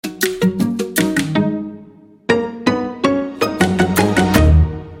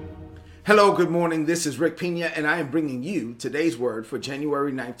Hello, good morning. This is Rick Pina, and I am bringing you today's word for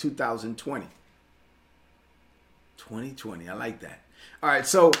January 9th, 2020. 2020, I like that. All right,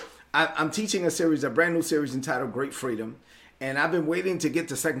 so I'm teaching a brand new series entitled Great Freedom, and I've been waiting to get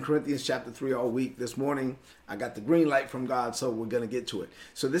to 2 Corinthians chapter 3 all week. This morning, I got the green light from God, so we're going to get to it.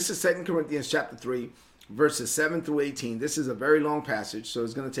 So this is 2 Corinthians chapter 3, verses 7 through 18. This is a very long passage, so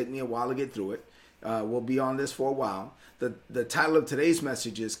it's going to take me a while to get through it. We'll be on this for a while. The title of today's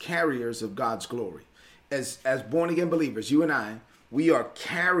message is Carriers of God's Glory. As born-again believers, you and I, we are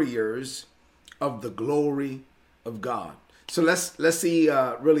carriers of the glory of God. So let's see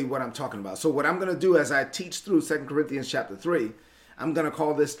really what I'm talking about. So what I'm going to do as I teach through 2 Corinthians chapter 3, I'm going to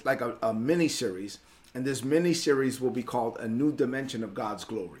call this like a mini-series. And this mini-series will be called A New Dimension of God's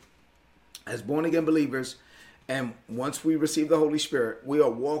Glory. As born-again believers, and once we receive the Holy Spirit, we are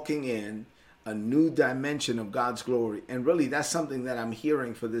walking in a new dimension of God's glory. And really, that's something that I'm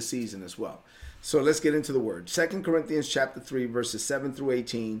hearing for this season as well. So let's get into the word. 2 Corinthians chapter 3, verses 7 through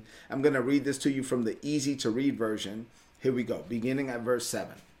 18. I'm going to read this to you from the easy to read version. Here we go, beginning at verse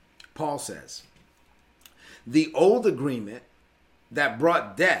 7. Paul says, "The old agreement that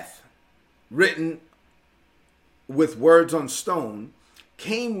brought death, written with words on stone,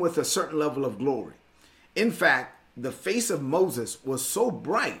 came with a certain level of glory. In fact, the face of Moses was so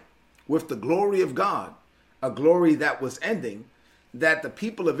bright with the glory of God, a glory that was ending, that the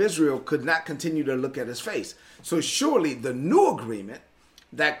people of Israel could not continue to look at his face. So surely the new agreement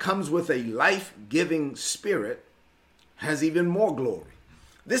that comes with a life-giving spirit has even more glory."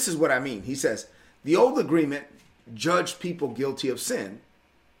 This is what I mean. He says, the old agreement judged people guilty of sin,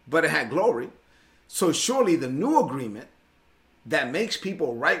 but it had glory. So surely the new agreement that makes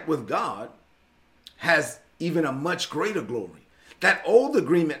people right with God has even a much greater glory. That old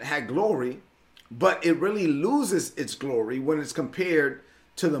agreement had glory, but it really loses its glory when it's compared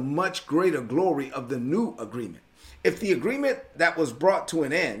to the much greater glory of the new agreement. If the agreement that was brought to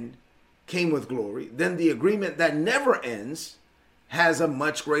an end came with glory, then the agreement that never ends has a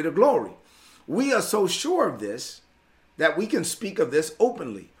much greater glory. We are so sure of this that we can speak of this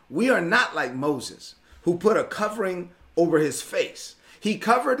openly. We are not like Moses, who put a covering over his face. He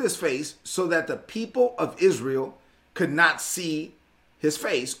covered his face so that the people of Israel could not see his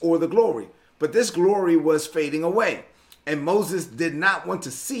face or the glory. But this glory was fading away. And Moses did not want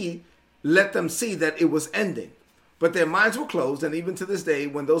to let them see that it was ending. But their minds were closed. And even to this day,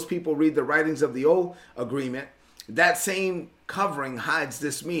 when those people read the writings of the old agreement, that same covering hides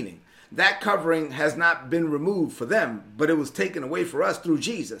this meaning. That covering has not been removed for them, but it was taken away for us through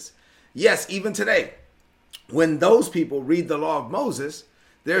Jesus. Yes, even today, when those people read the law of Moses,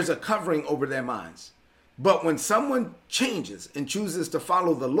 there's a covering over their minds. But when someone changes and chooses to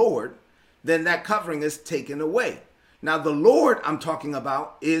follow the Lord, then that covering is taken away. Now, the Lord I'm talking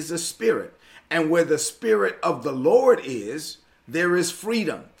about is the Spirit. And where the Spirit of the Lord is, there is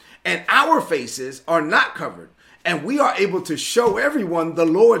freedom. And our faces are not covered. And we are able to show everyone the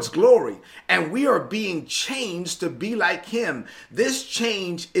Lord's glory. And we are being changed to be like him. This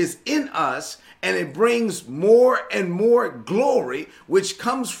change is in us, and it brings more and more glory, which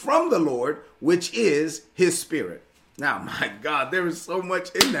comes from the Lord, which is his Spirit. Now, my God, there is so much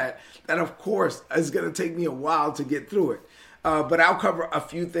in that of course is going to take me a while to get through it. But I'll cover a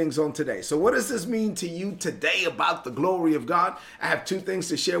few things on today. So what does this mean to you today about the glory of God? I have two things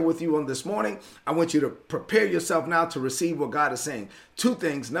to share with you on this morning. I want you to prepare yourself now to receive what God is saying. Two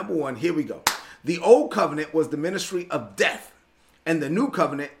things. Number one, here we go. The old covenant was the ministry of death, and the new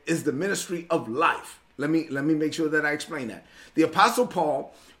covenant is the ministry of life. Let me make sure that I explain that. The Apostle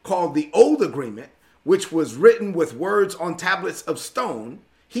Paul called the old agreement, which was written with words on tablets of stone,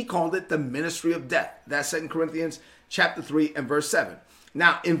 he called it the ministry of death. That's 2 Corinthians chapter 3 and verse 7.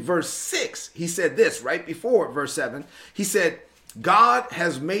 Now, in verse 6, he said this right before verse 7. He said, God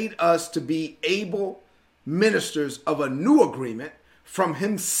has made us to be able ministers of a new agreement from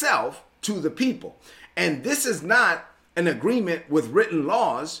himself to the people. And this is not an agreement with written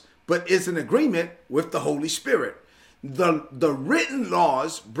laws, but is an agreement with the Holy Spirit. The written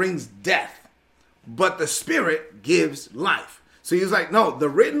laws brings death, but the Spirit gives life. So he was like, no, the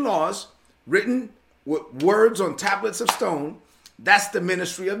written laws, written with words on tablets of stone, that's the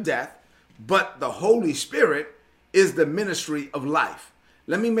ministry of death, but the Holy Spirit is the ministry of life.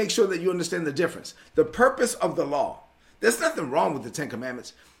 Let me make sure that you understand the difference. The purpose of the law, there's nothing wrong with the Ten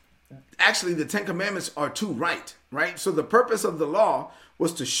Commandments. Actually, the Ten Commandments are too right? So the purpose of the law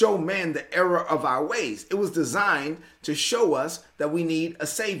was to show man the error of our ways. It was designed to show us that we need a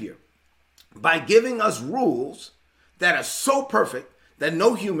savior. By giving us rules that are so perfect that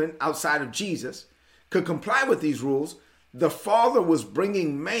no human outside of Jesus could comply with these rules, the Father was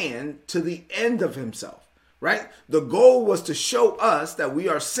bringing man to the end of himself, right? The goal was to show us that we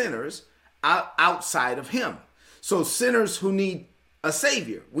are sinners outside of him. So sinners who need a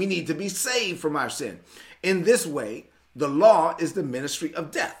savior, we need to be saved from our sin. In this way, the law is the ministry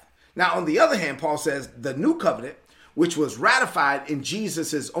of death. Now, on the other hand, Paul says the new covenant, which was ratified in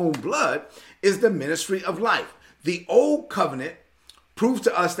Jesus' own blood, is the ministry of life. The old covenant proves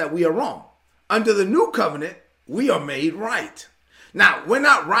to us that we are wrong. Under the new covenant, we are made right. Now, we're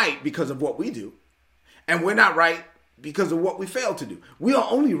not right because of what we do, and we're not right because of what we fail to do. We are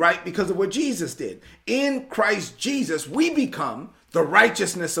only right because of what Jesus did. In Christ Jesus, we become the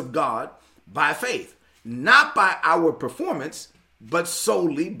righteousness of God by faith, not by our performance, but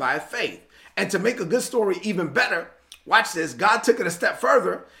solely by faith. And to make a good story even better, watch this. God took it a step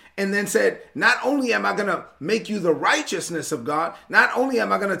further and then said, not only am I going to make you the righteousness of God, not only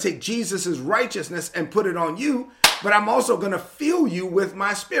am I going to take Jesus's righteousness and put it on you, but I'm also going to fill you with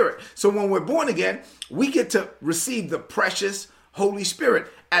my spirit. So when we're born again, we get to receive the precious Holy Spirit.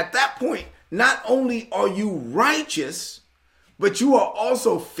 At that point, not only are you righteous, but you are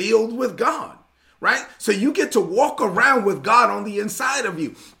also filled with God. Right? So you get to walk around with God on the inside of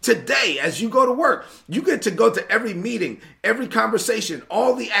you. Today, as you go to work, you get to go to every meeting, every conversation,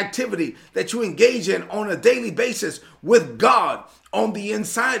 all the activity that you engage in on a daily basis with God on the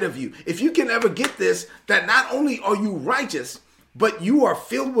inside of you. If you can ever get this, that not only are you righteous, but you are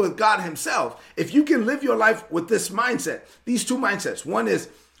filled with God himself. If you can live your life with this mindset, these two mindsets. One is,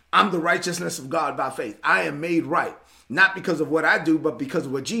 I'm the righteousness of God by faith. I am made right. Not because of what I do, but because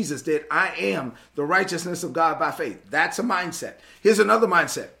of what Jesus did. I am the righteousness of God by faith. That's a mindset. Here's another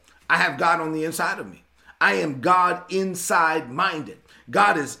mindset. I have God on the inside of me. I am God inside minded.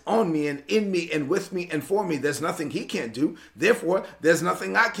 God is on me and in me and with me and for me. There's nothing he can't do. Therefore, there's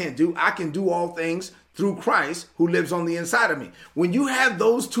nothing I can't do. I can do all things through Christ who lives on the inside of me. When you have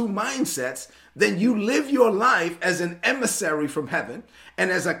those two mindsets, then you live your life as an emissary from heaven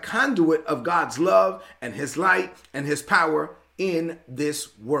and as a conduit of God's love and his light and his power in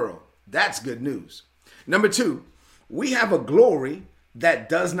this world. That's good news. Number two, we have a glory that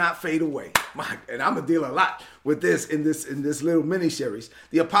does not fade away. And I'm going to deal a lot with this in this little mini series.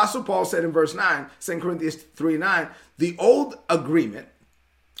 The Apostle Paul said in verse 9, 2 Corinthians 3:9, the old agreement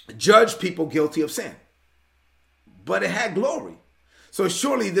judged people guilty of sin, but it had glory. So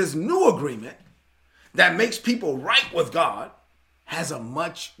surely this new agreement that makes people right with God has a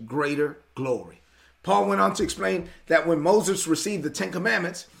much greater glory. Paul went on to explain that when Moses received the Ten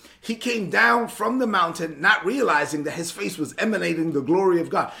Commandments, he came down from the mountain, not realizing that his face was emanating the glory of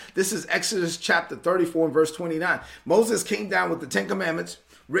God. This is Exodus chapter 34 and verse 29. Moses came down with the Ten Commandments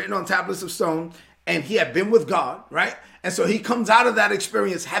written on tablets of stone, and he had been with God, right? And so he comes out of that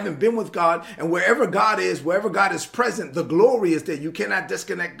experience having been with God, and wherever God is present, the glory is there. You cannot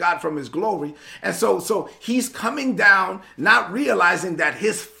disconnect God from his glory. And so he's coming down, not realizing that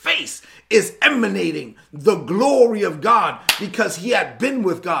his face is emanating the glory of God because he had been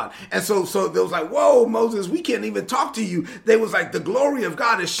with God. And so they was like, whoa, Moses, we can't even talk to you. They was like, the glory of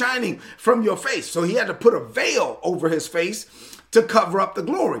God is shining from your face. So he had to put a veil over his face to cover up the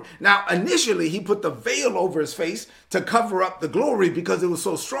glory. Now, initially, he put the veil over his face to cover up the glory because it was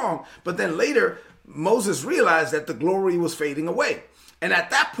so strong. But then later, Moses realized that the glory was fading away. And at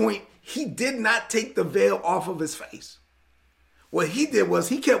that point, he did not take the veil off of his face. What he did was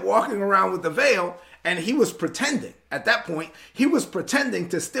he kept walking around with the veil, and he was pretending. At that point, he was pretending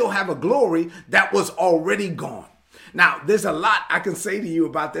to still have a glory that was already gone. Now, there's a lot I can say to you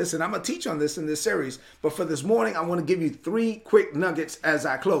about this, and I'm going to teach on this in this series. But for this morning, I want to give you 3 quick nuggets as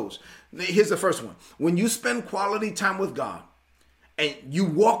I close. Here's the first one. When you spend quality time with God and you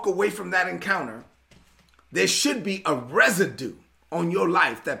walk away from that encounter, there should be a residue on your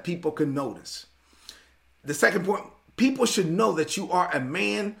life that people can notice. The second point, people should know that you are a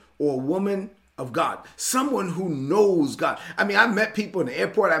man or a woman of God, someone who knows God. I mean, I've met people in the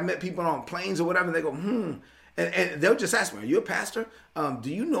airport, I've met people on planes or whatever, and they go, And they'll just ask me, are you a pastor?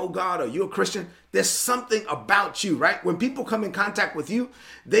 Do you know God? Are you a Christian? There's something about you, right? When people come in contact with you,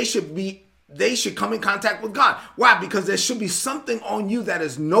 they should come in contact with God. Why? Because there should be something on you that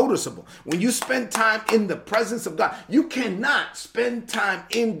is noticeable. When you spend time in the presence of God, you cannot spend time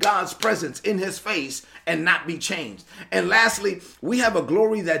in God's presence, in his face, and not be changed. And lastly, we have a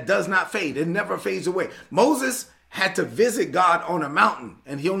glory that does not fade. It never fades away. Moses had to visit God on a mountain,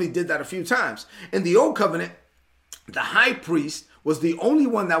 and he only did that a few times. In the old covenant, the high priest was the only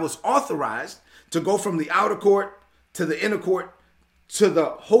one that was authorized to go from the outer court to the inner court to the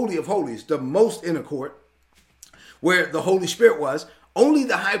Holy of Holies, the most inner court, where the Holy Spirit was. Only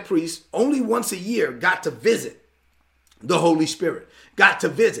the high priest, only once a year, got to visit. the Holy Spirit, got to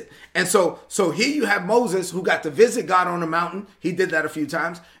visit. And so here you have Moses who got to visit God on a mountain. He did that a few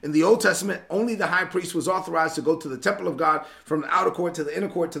times. In the Old Testament, only the high priest was authorized to go to the temple of God from the outer court to the inner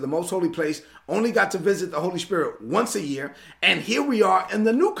court to the most holy place, only got to visit the Holy Spirit once a year. And here we are in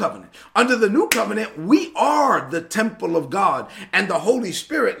the new covenant. Under the new covenant, we are the temple of God, and the Holy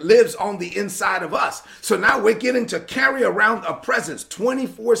Spirit lives on the inside of us. So now we're getting to carry around a presence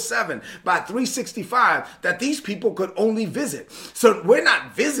 24/7 by 365 that these people could only visit. So we're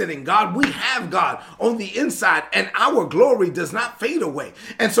not visiting God. We have God on the inside, and our glory does not fade away.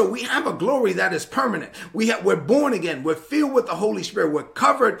 And so we have a glory that is permanent. We're born again. We're filled with the Holy Spirit. We're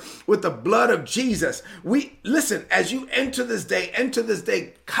covered with the blood of Jesus. Listen, as you enter this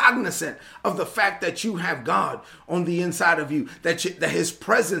day cognizant of the fact that you have God on the inside of you, that his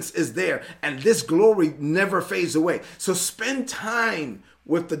presence is there, and this glory never fades away. So spend time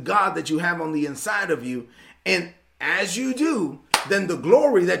with the God that you have on the inside of you. And as you do, then the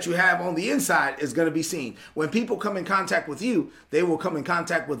glory that you have on the inside is going to be seen. When people come in contact with you, they will come in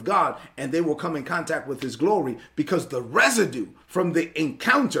contact with God, and they will come in contact with his glory, because the residue from the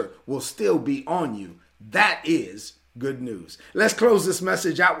encounter will still be on you. That is good news. Let's close this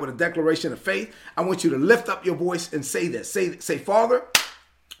message out with a declaration of faith. I want you to lift up your voice and say this. Say, Father,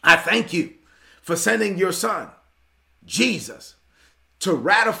 I thank you for sending your son, Jesus, to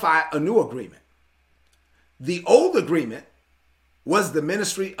ratify a new agreement. The old agreement was the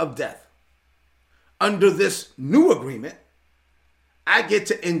ministry of death. Under this new agreement, I get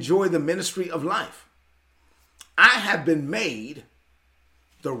to enjoy the ministry of life. I have been made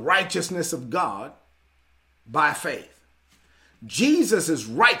the righteousness of God by faith. Jesus'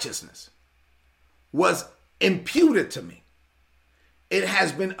 righteousness was imputed to me. It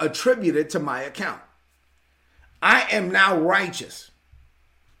has been attributed to my account. I am now righteous,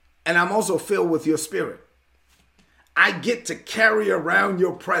 and I'm also filled with your spirit. I get to carry around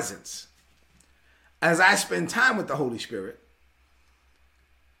your presence. As I spend time with the Holy Spirit,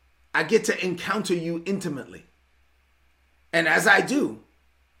 I get to encounter you intimately. And as I do,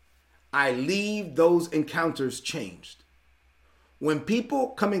 I leave those encounters changed. When people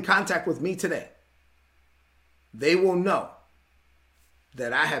come in contact with me today, they will know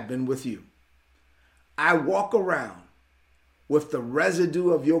that I have been with you. I walk around with the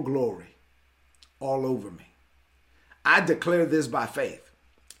residue of your glory all over me. I declare this by faith.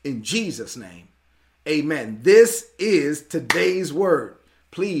 In Jesus' name, amen. This is today's word.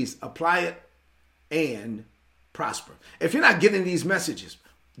 Please apply it and prosper. If you're not getting these messages,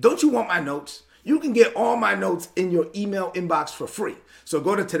 don't you want my notes? You can get all my notes in your email inbox for free. So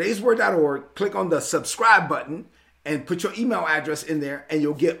go to todaysword.org, click on the subscribe button, and put your email address in there, and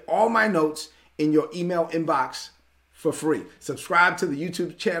you'll get all my notes in your email inbox for free. Subscribe to the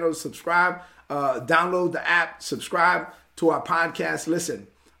YouTube channel, download the app, subscribe to our podcast. Listen,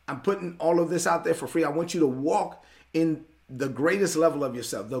 I'm putting all of this out there for free. I want you to walk in the greatest level of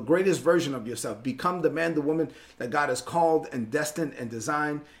yourself, the greatest version of yourself. Become the man, the woman that God has called and destined and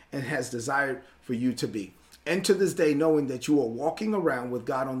designed and has desired for you to be. Enter this day knowing that you are walking around with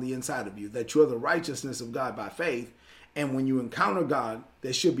God on the inside of you, that you are the righteousness of God by faith. And when you encounter God,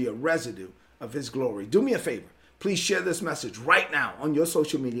 there should be a residue of his glory. Do me a favor. Please share this message right now on your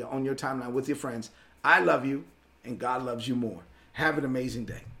social media, on your timeline with your friends. I love you, and God loves you more. Have an amazing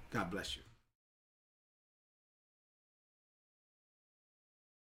day. God bless you.